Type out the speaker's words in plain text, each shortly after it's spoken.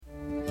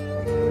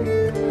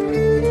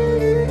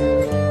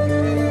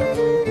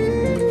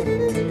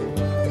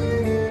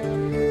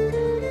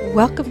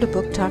Welcome to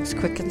Book Talks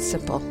Quick and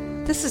Simple.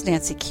 This is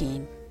Nancy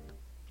Keene.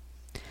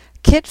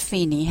 Kit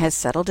FEENY has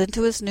settled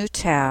into his new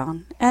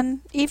town and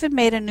even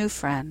made a new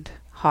friend,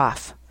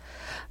 Hoff.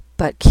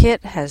 But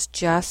Kit has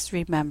just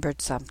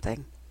remembered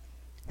something.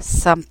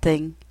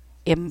 Something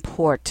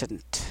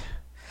important.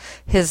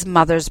 His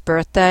mother's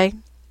birthday.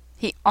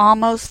 He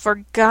almost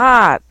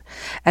forgot.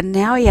 And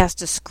now he has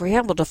to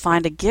scramble to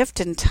find a gift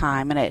in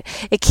time. And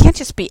it can't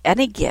just be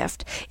any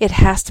gift. It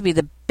has to be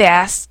the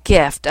best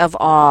gift of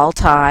all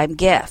time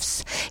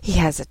gifts. He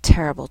has a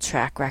terrible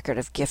track record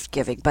of gift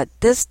giving, but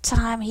this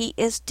time he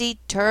is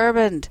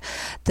determined.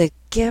 The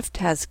gift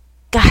has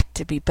got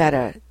to be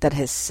better than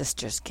his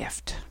sister's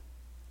gift.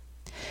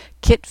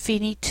 Kit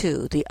FEENY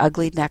 2, The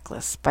Ugly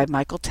Necklace by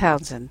Michael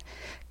Townsend,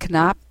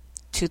 Knopf,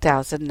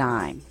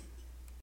 2009.